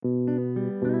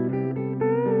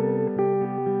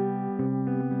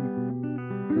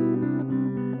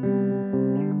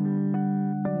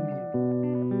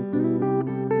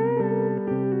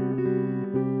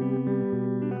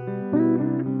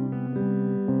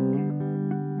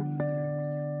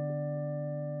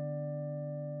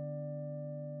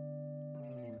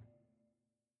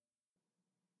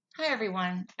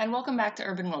everyone, and welcome back to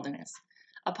Urban Wilderness,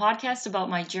 a podcast about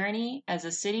my journey as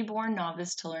a city-born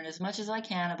novice to learn as much as I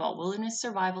can about wilderness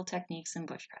survival techniques and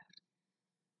bushcraft.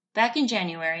 Back in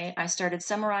January, I started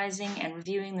summarizing and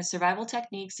reviewing the survival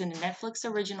techniques in a Netflix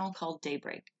original called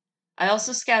Daybreak. I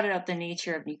also scouted out the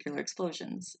nature of nuclear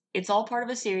explosions. It's all part of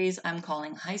a series I'm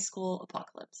calling High School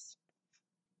Apocalypse.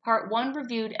 Part 1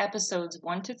 reviewed episodes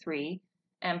 1 to 3,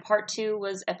 and Part 2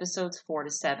 was episodes 4 to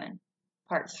 7.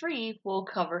 Part 3 will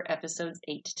cover episodes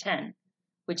 8 to 10,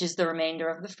 which is the remainder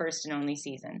of the first and only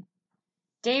season.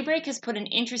 Daybreak has put an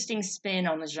interesting spin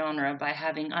on the genre by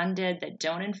having undead that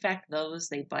don't infect those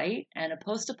they bite, and a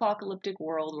post-apocalyptic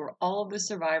world where all of the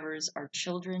survivors are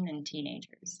children and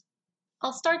teenagers.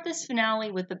 I'll start this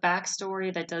finale with the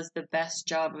backstory that does the best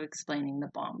job of explaining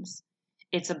the bombs.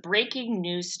 It's a breaking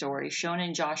news story shown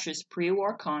in Josh's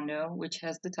pre-war condo, which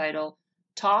has the title,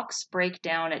 Talks Break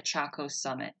Down at Chaco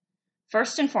Summit.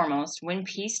 First and foremost, when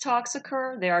peace talks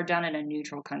occur, they are done in a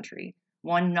neutral country,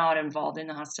 one not involved in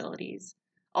the hostilities.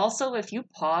 Also, if you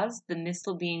pause, the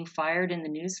missile being fired in the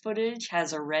news footage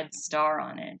has a red star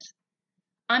on it.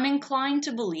 I'm inclined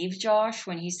to believe Josh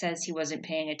when he says he wasn't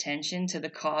paying attention to the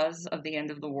cause of the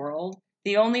end of the world.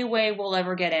 The only way we'll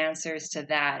ever get answers to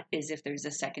that is if there's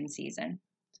a second season.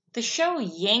 The show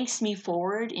yanks me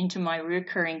forward into my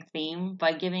recurring theme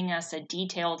by giving us a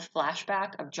detailed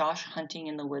flashback of Josh hunting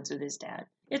in the woods with his dad.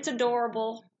 It's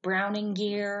adorable. Browning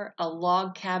gear, a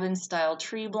log cabin style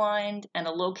tree blind, and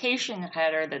a location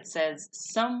header that says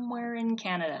somewhere in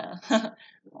Canada.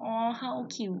 Aw, how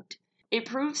cute. It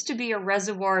proves to be a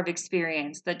reservoir of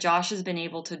experience that Josh has been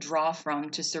able to draw from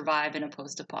to survive in a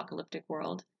post-apocalyptic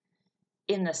world.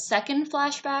 In the second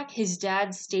flashback, his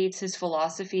dad states his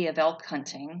philosophy of elk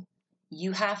hunting.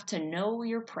 You have to know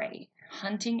your prey.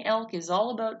 Hunting elk is all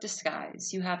about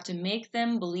disguise. You have to make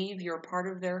them believe you're part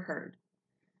of their herd.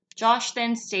 Josh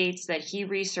then states that he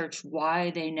researched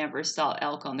why they never saw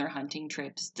elk on their hunting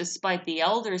trips, despite the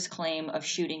elders' claim of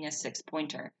shooting a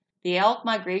six-pointer. The elk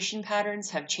migration patterns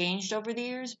have changed over the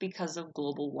years because of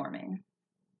global warming.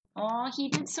 Aw, he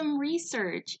did some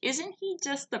research. Isn't he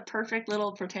just the perfect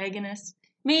little protagonist?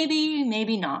 Maybe,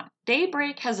 maybe not.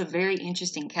 Daybreak has a very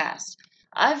interesting cast.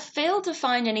 I've failed to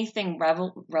find anything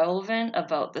relevant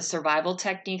about the survival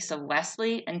techniques of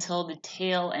Wesley until the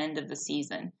tail end of the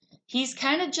season. He's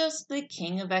kind of just the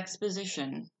king of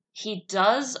exposition. He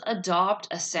does adopt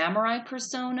a samurai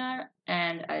persona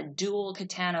and a dual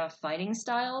katana fighting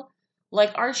style.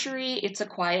 Like archery, it's a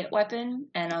quiet weapon,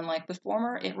 and unlike the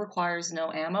former, it requires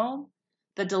no ammo.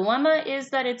 The dilemma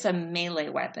is that it's a melee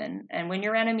weapon, and when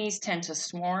your enemies tend to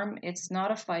swarm, it's not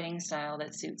a fighting style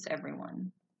that suits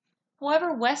everyone.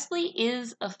 However, Wesley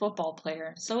is a football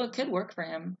player, so it could work for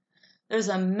him. There's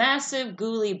a massive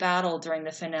ghoulie battle during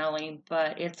the finale,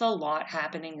 but it's a lot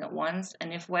happening at once,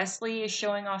 and if Wesley is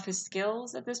showing off his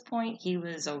skills at this point, he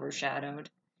was overshadowed.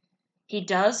 He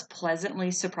does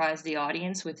pleasantly surprise the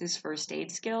audience with his first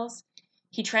aid skills.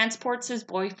 He transports his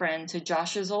boyfriend to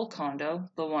Josh's old condo,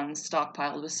 the one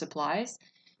stockpiled with supplies.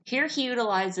 Here he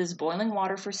utilizes boiling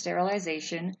water for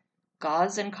sterilization,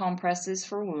 gauze and compresses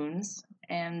for wounds,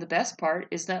 and the best part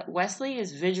is that Wesley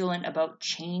is vigilant about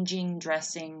changing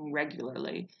dressing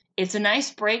regularly. It's a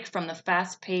nice break from the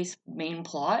fast-paced main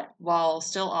plot while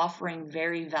still offering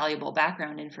very valuable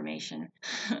background information.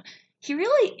 He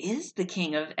really is the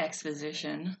king of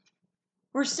exposition.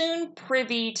 We're soon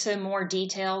privy to more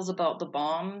details about the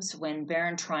bombs when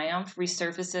Baron Triumph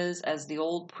resurfaces as the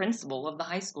old principal of the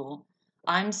high school.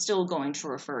 I'm still going to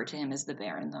refer to him as the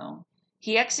Baron, though.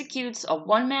 He executes a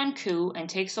one-man coup and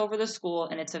takes over the school,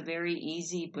 and it's a very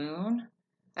easy boon.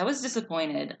 I was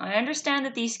disappointed. I understand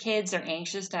that these kids are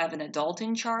anxious to have an adult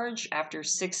in charge after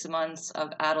 6 months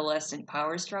of adolescent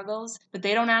power struggles, but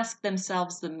they don't ask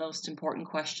themselves the most important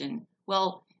question.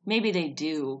 Well, maybe they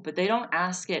do, but they don't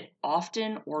ask it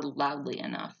often or loudly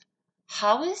enough.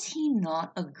 How is he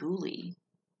not a ghoulie?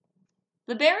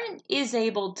 The Baron is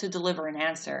able to deliver an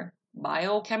answer.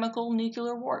 Biochemical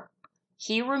nuclear war.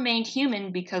 He remained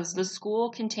human because the school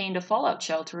contained a fallout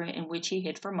shelter in which he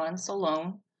hid for months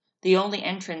alone. The only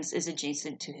entrance is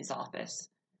adjacent to his office.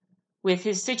 With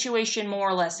his situation more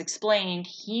or less explained,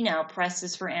 he now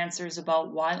presses for answers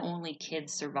about why only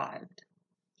kids survived.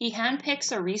 He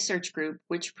handpicks a research group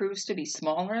which proves to be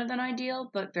smaller than ideal,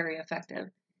 but very effective.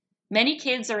 Many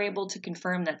kids are able to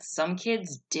confirm that some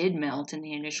kids did melt in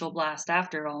the initial blast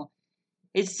after all.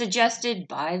 It's suggested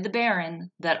by the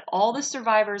Baron that all the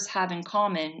survivors have in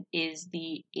common is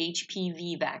the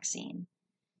HPV vaccine.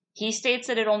 He states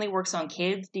that it only works on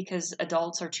kids because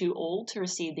adults are too old to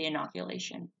receive the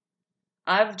inoculation.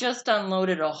 I've just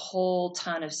unloaded a whole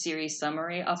ton of series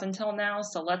summary up until now,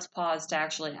 so let's pause to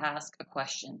actually ask a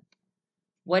question.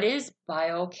 What is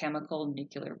biochemical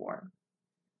nuclear war?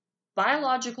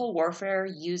 Biological warfare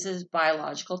uses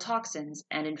biological toxins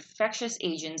and infectious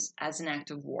agents as an act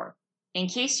of war. In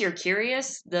case you're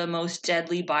curious, the most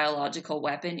deadly biological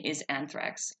weapon is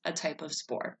anthrax, a type of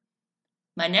spore.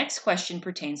 My next question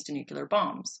pertains to nuclear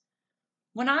bombs.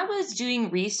 When I was doing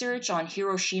research on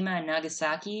Hiroshima and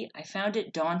Nagasaki, I found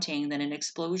it daunting that an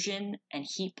explosion and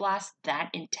heat blast that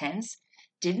intense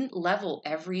didn't level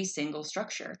every single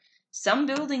structure. Some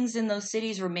buildings in those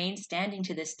cities remain standing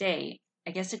to this day.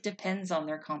 I guess it depends on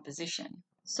their composition.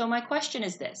 So my question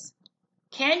is this.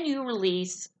 Can you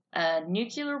release a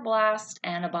nuclear blast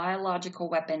and a biological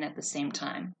weapon at the same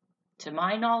time? To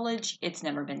my knowledge, it's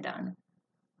never been done.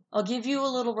 I'll give you a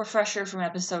little refresher from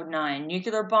episode 9.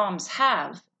 Nuclear bombs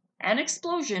have an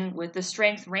explosion with the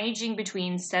strength ranging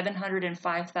between 700 and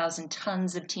 5,000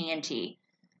 tons of TNT,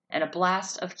 and a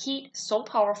blast of heat so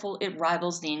powerful it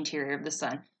rivals the interior of the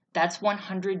sun. That's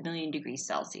 100 million degrees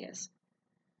Celsius.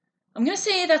 I'm going to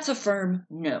say that's a firm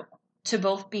no to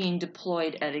both being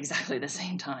deployed at exactly the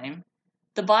same time.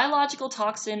 The biological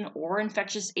toxin or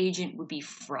infectious agent would be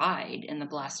fried in the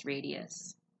blast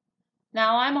radius.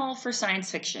 Now, I'm all for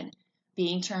science fiction.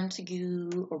 Being turned to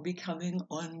goo or becoming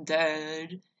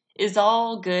undead is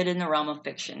all good in the realm of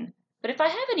fiction. But if I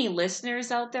have any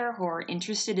listeners out there who are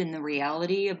interested in the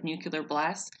reality of nuclear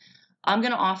blasts, I'm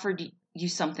going to offer you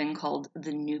something called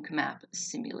the Nuke Map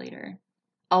Simulator.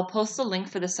 I'll post a link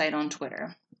for the site on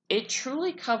Twitter. It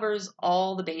truly covers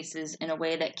all the bases in a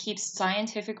way that keeps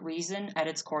scientific reason at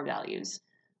its core values.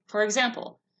 For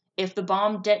example, if the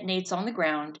bomb detonates on the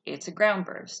ground, it's a ground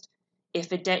burst.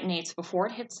 If it detonates before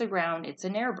it hits the ground, it's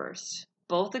an airburst.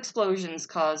 Both explosions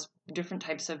cause different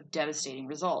types of devastating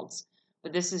results,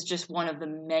 but this is just one of the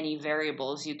many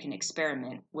variables you can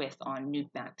experiment with on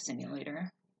Nuke Map Simulator.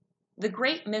 The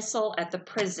Great Missile at the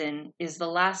prison is the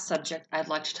last subject I'd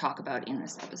like to talk about in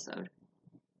this episode.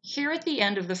 Here at the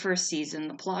end of the first season,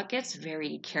 the plot gets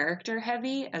very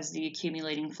character-heavy as the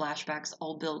accumulating flashbacks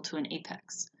all build to an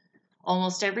apex.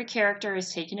 Almost every character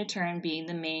is taking a turn being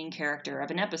the main character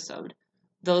of an episode.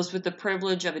 Those with the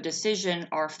privilege of a decision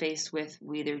are faced with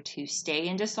whether to stay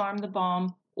and disarm the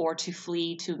bomb or to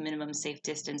flee to a minimum safe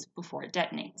distance before it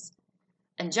detonates.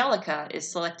 Angelica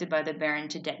is selected by the Baron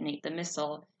to detonate the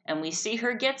missile, and we see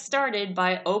her get started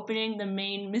by opening the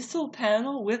main missile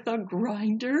panel with a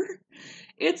grinder.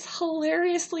 It's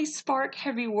hilariously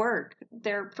spark-heavy work.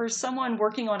 For someone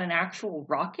working on an actual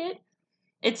rocket,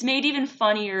 it's made even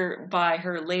funnier by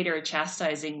her later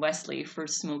chastising Wesley for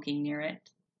smoking near it.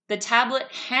 The tablet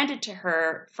handed to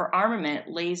her for armament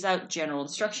lays out general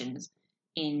instructions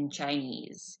in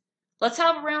Chinese. Let's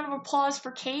have a round of applause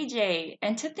for KJ,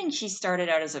 and to think she started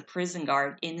out as a prison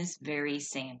guard in this very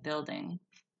same building.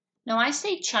 Now, I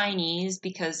say Chinese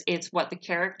because it's what the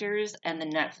characters and the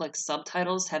Netflix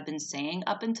subtitles have been saying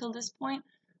up until this point,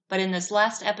 but in this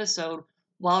last episode,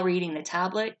 while reading the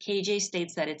tablet, KJ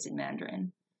states that it's in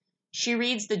Mandarin. She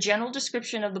reads the general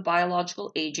description of the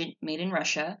biological agent made in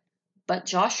Russia, but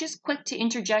Josh is quick to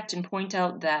interject and point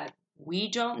out that we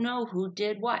don't know who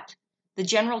did what. The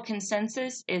general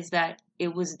consensus is that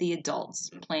it was the adults,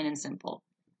 plain and simple.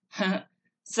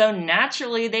 So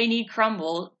naturally they need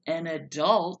Crumble, an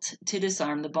adult, to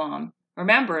disarm the bomb.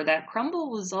 Remember that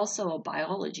Crumble was also a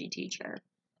biology teacher.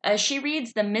 As she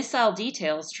reads the missile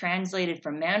details translated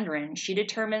from Mandarin, she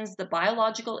determines the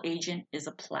biological agent is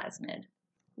a plasmid.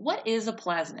 What is a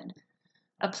plasmid?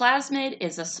 A plasmid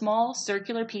is a small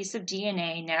circular piece of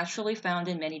DNA naturally found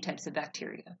in many types of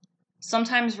bacteria.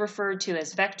 Sometimes referred to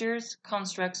as vectors,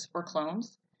 constructs, or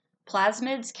clones,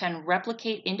 plasmids can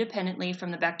replicate independently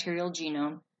from the bacterial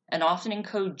genome and often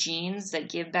encode genes that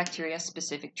give bacteria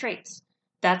specific traits.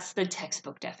 That's the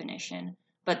textbook definition.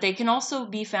 But they can also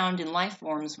be found in life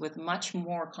forms with much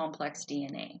more complex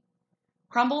DNA.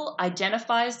 Crumble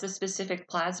identifies the specific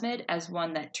plasmid as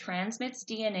one that transmits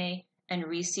DNA and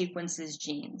resequences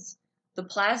genes. The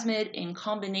plasmid, in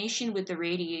combination with the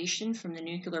radiation from the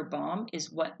nuclear bomb, is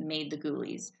what made the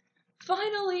Ghoulies.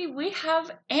 Finally, we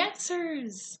have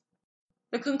answers!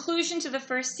 The conclusion to the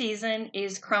first season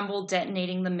is Crumble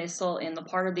detonating the missile in the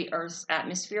part of the Earth's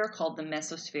atmosphere called the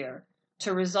mesosphere,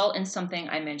 to result in something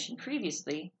I mentioned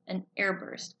previously, an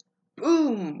airburst.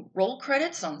 Boom! Roll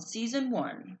credits on Season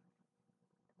 1.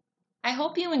 I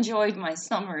hope you enjoyed my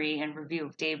summary and review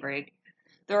of Daybreak.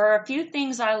 There are a few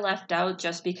things I left out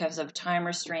just because of time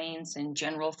restraints and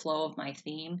general flow of my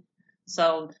theme.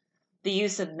 So, the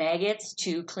use of maggots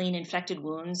to clean infected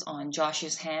wounds on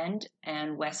Josh's hand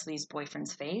and Wesley's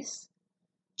boyfriend's face.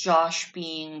 Josh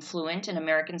being fluent in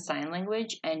American Sign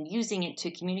Language and using it to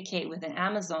communicate with an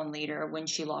Amazon leader when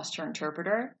she lost her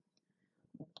interpreter.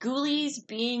 Ghoulies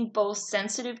being both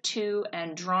sensitive to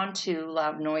and drawn to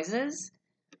loud noises.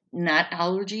 Nut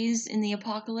allergies in the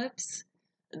apocalypse.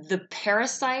 The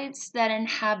parasites that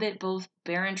inhabit both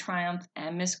Baron Triumph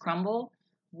and Miss Crumble.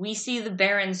 We see the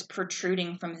Baron's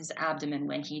protruding from his abdomen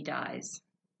when he dies.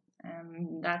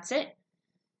 And that's it.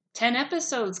 10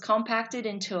 episodes compacted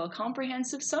into a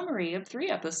comprehensive summary of 3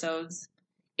 episodes.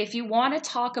 If you want to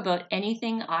talk about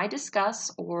anything I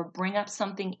discuss or bring up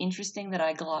something interesting that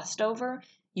I glossed over,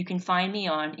 you can find me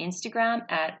on Instagram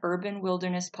at Urban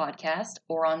Wilderness Podcast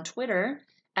or on Twitter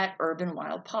at Urban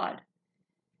Wild Pod.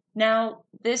 Now,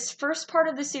 this first part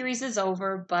of the series is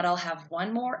over, but I'll have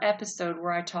one more episode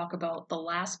where I talk about the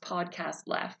last podcast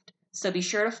left. So be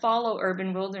sure to follow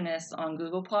Urban Wilderness on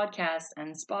Google Podcasts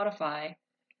and Spotify.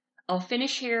 I'll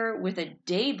finish here with a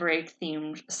daybreak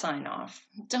themed sign off.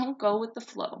 Don't go with the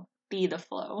flow, be the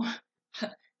flow.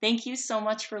 Thank you so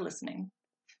much for listening.